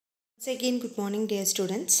Once again, good morning, dear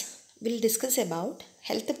students. We'll discuss about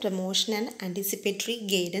health promotion and anticipatory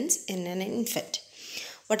guidance in an infant.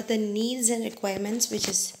 What are the needs and requirements which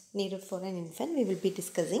is needed for an infant? We will be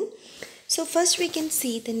discussing. So first, we can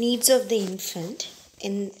see the needs of the infant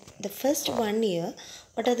in the first 1 year.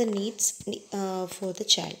 What are the needs for the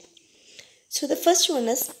child? So the first one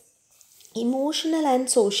is emotional and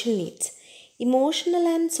social needs. Emotional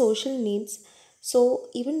and social needs. So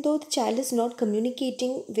even though the child is not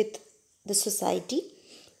communicating with the society,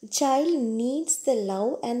 the child needs the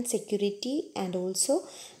love and security and also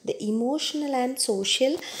the emotional and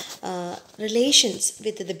social relations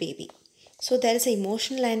with the baby. So there is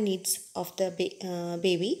emotional and needs of the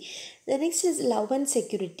baby. The next is love and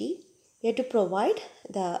security. We have to provide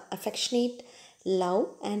the affectionate love,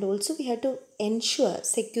 and also we have to ensure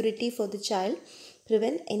security for the child,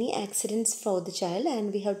 prevent any accidents for the child,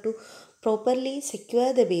 and we have to properly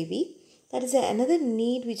secure the baby. That is another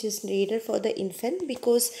need which is needed for the infant,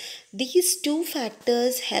 because these two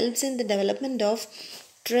factors helps in the development of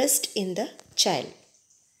trust in the child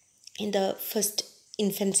in the first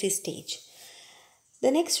infancy stage.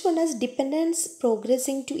 The next one is dependence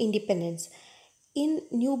progressing to independence. In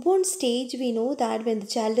newborn stage, we know that when the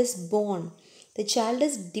child is born, the child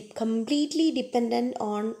is completely dependent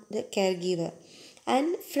on the caregiver.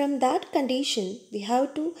 And from that condition, we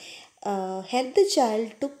have to help the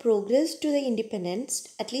child to progress to the independence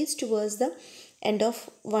at least towards the end of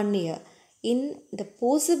 1 year. In the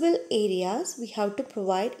possible areas, we have to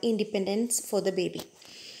provide independence for the baby.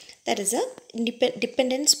 That is a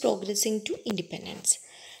dependence progressing to independence.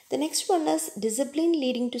 The next one is discipline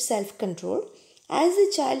leading to self-control. As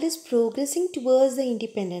the child is progressing towards the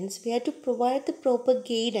independence, we have to provide the proper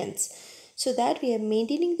guidance so that we are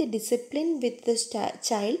maintaining the discipline with the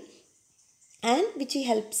child, and which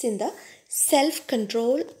helps in the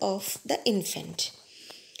self-control of the infant.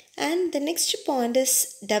 And the next point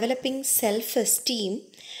is developing self-esteem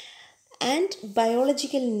and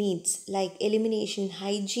biological needs like elimination,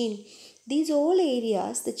 hygiene. These all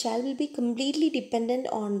areas, the child will be completely dependent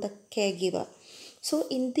on the caregiver. So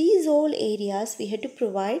in these all areas, we have to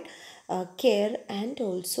provide care, and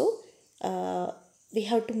also we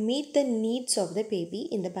have to meet the needs of the baby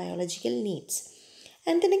in the biological needs.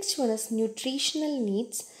 And the next one is nutritional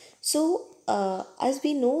needs. So as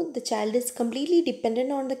we know, the child is completely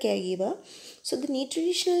dependent on the caregiver. So the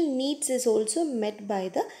nutritional needs is also met by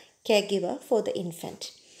the caregiver for the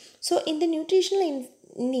infant. So in the nutritional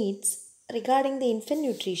needs regarding the infant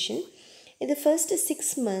nutrition, in the first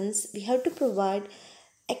 6 months, we have to provide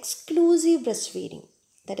exclusive breastfeeding.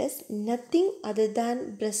 That is, nothing other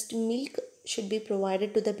than breast milk should be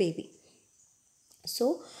provided to the baby.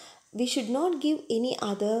 So we should not give any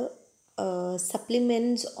other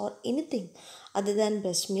supplements or anything other than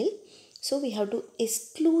breast milk. So we have to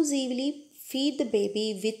exclusively feed the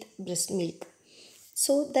baby with breast milk.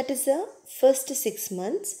 So that is the first 6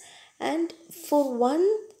 months. And for 1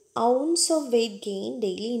 ounce of weight gain,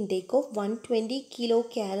 daily intake of 120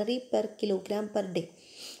 kilocalorie per kilogram per day.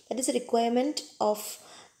 That is a requirement of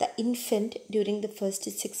the infant during the first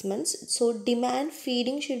 6 months. So demand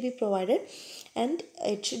feeding should be provided, and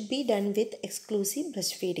it should be done with exclusive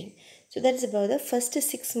breastfeeding. So that is about the first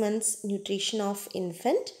 6 months nutrition of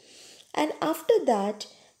infant. And after that,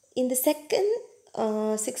 in the second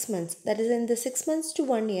 6 months, that is in the 6 months to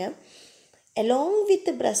 1 year, along with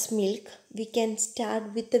the breast milk, we can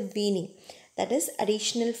start with the weaning. That is,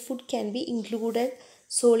 additional food can be included,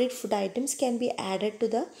 solid food items can be added to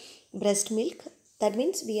the breast milk. That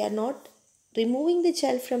means we are not removing the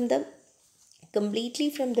child from the completely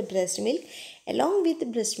from the breast milk. Along with the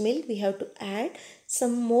breast milk, we have to add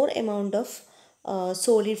some more amount of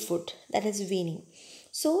solid food, that is weaning.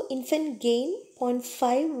 So infant gain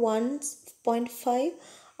 0.5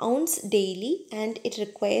 ounce daily, and it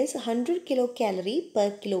requires 100 kilocalorie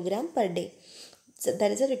per kilogram per day. So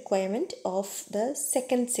that is a requirement of the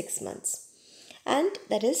second 6 months. And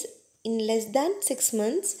that is, in less than 6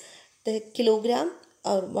 months, the kilogram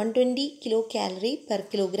or 120 kilocalorie per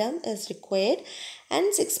kilogram is required,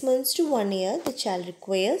 and 6 months to 1 year, the child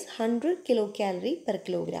requires 100 kilocalorie per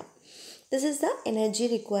kilogram. This is the energy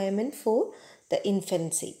requirement for the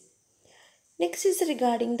infancy. Next is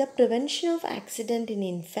regarding the prevention of accident in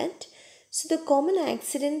infant. So the common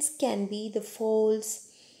accidents can be the falls.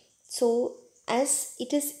 So as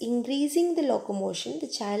it is increasing the locomotion,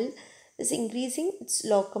 the child is increasing its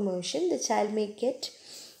locomotion, the child may get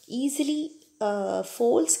easily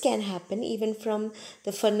falls can happen even from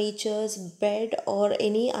the furnitures, bed, or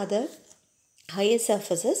any other higher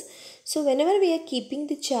surfaces. So whenever we are keeping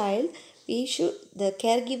the child, the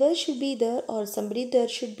caregiver should be there, or somebody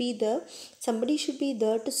should be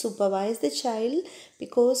there to supervise the child,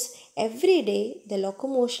 because every day the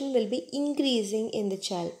locomotion will be increasing in the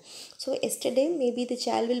child. So yesterday maybe the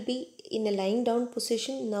child will be in a lying down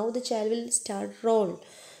position, now the child will start roll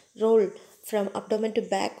from abdomen to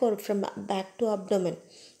back or from back to abdomen.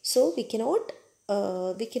 So we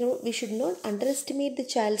should not underestimate the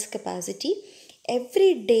child's capacity.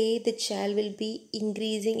 Every day the child will be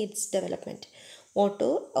increasing its development,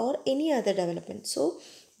 motor or any other development. So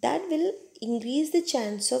that will increase the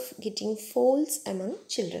chance of getting falls among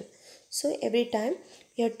children. So every time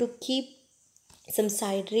we have to keep some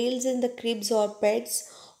side rails in the cribs or beds,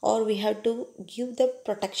 or we have to give the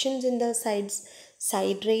protections in the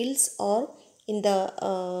side rails, or in the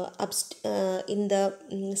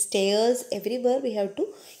stairs. Everywhere we have to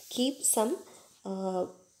keep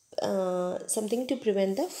uh, something to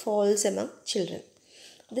prevent the falls among children.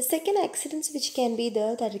 The second accidents which can be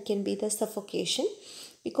there, that it can be the suffocation,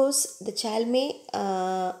 because the child may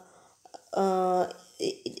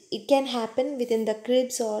it can happen within the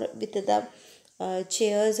cribs or with the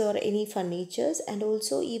chairs or any furnitures. And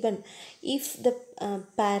also even if the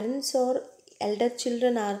parents or elder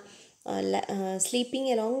children are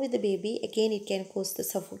sleeping along with the baby, again it can cause the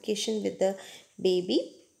suffocation with the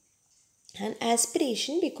baby. And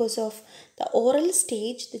aspiration, because of the oral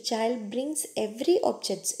stage the child brings every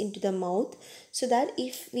objects into the mouth, so that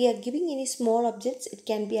if we are giving any small objects it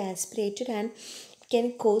can be aspirated, and it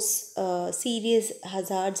can cause serious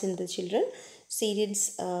hazards in the children.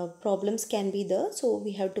 Serious problems can be there, so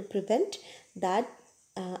we have to prevent that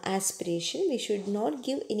aspiration. We should not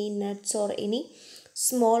give any nuts or any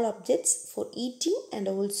small objects for eating and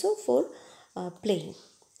also for playing.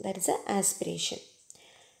 That is an aspiration.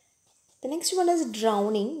 The next one is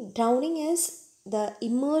drowning. Drowning is the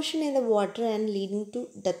immersion in the water and leading to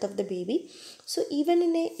death of the baby. So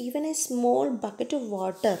even a small bucket of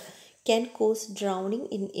water can cause drowning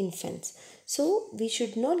in infants. So we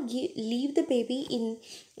should not leave the baby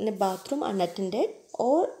in a bathroom unattended,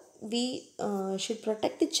 or we should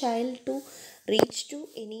protect the child to reach to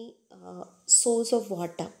any source of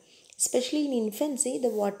water. Especially in infancy, the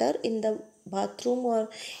water in the bathroom or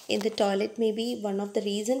in the toilet may be one of the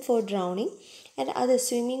reason for drowning. And other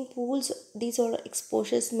swimming pools, these all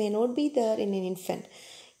exposures may not be there in an infant.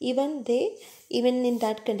 Even in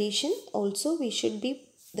that condition also we should be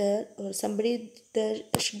there, or somebody there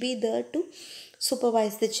should be there to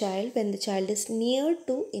supervise the child when the child is near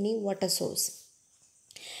to any water source.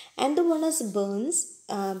 And the one is burns,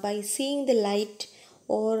 by seeing the light,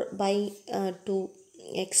 or by the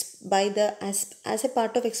as a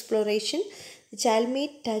part of exploration the child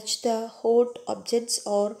may touch the hot objects,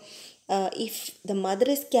 or if the mother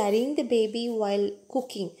is carrying the baby while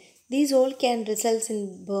cooking, these all can result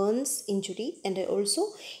in burns injury. And also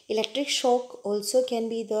electric shock also can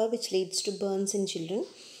be there, which leads to burns in children.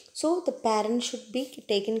 So the parent should be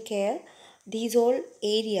taken care these all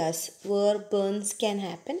areas where burns can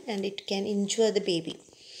happen and it can injure the baby.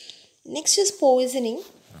 Next is poisoning.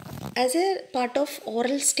 As a part of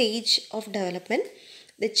oral stage of development,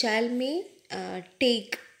 the child may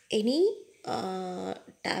take any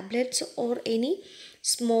tablets or any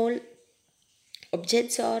small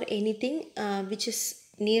objects or anything which is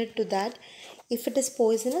near to that. If it is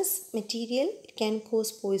poisonous material, it can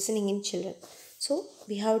cause poisoning in children. So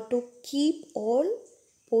we have to keep all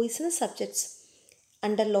poisonous subjects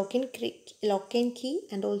under lock and key,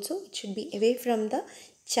 and also it should be away from the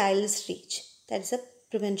child's reach. That is a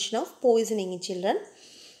prevention of poisoning in children.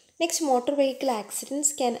 Next, motor vehicle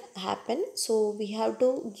accidents can happen. So we have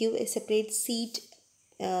to give a separate seat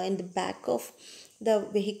in the back of the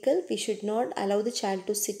vehicle. We should not allow the child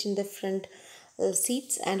to sit in the front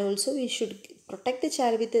seats, and also we should protect the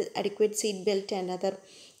child with the adequate seat belt and other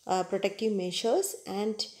protective measures.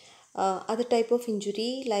 And other type of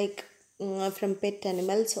injury like from pet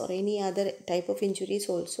animals or any other type of injuries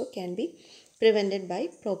also can be prevented by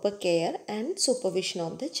proper care and supervision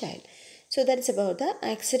of the child. So that is about the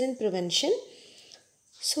accident prevention.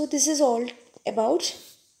 So this is all about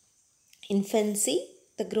infancy,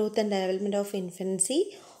 the growth and development of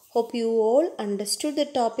infancy. Hope you all understood the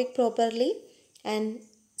topic properly and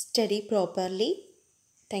study properly.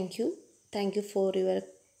 Thank you. Thank you for your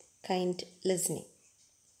kind listening.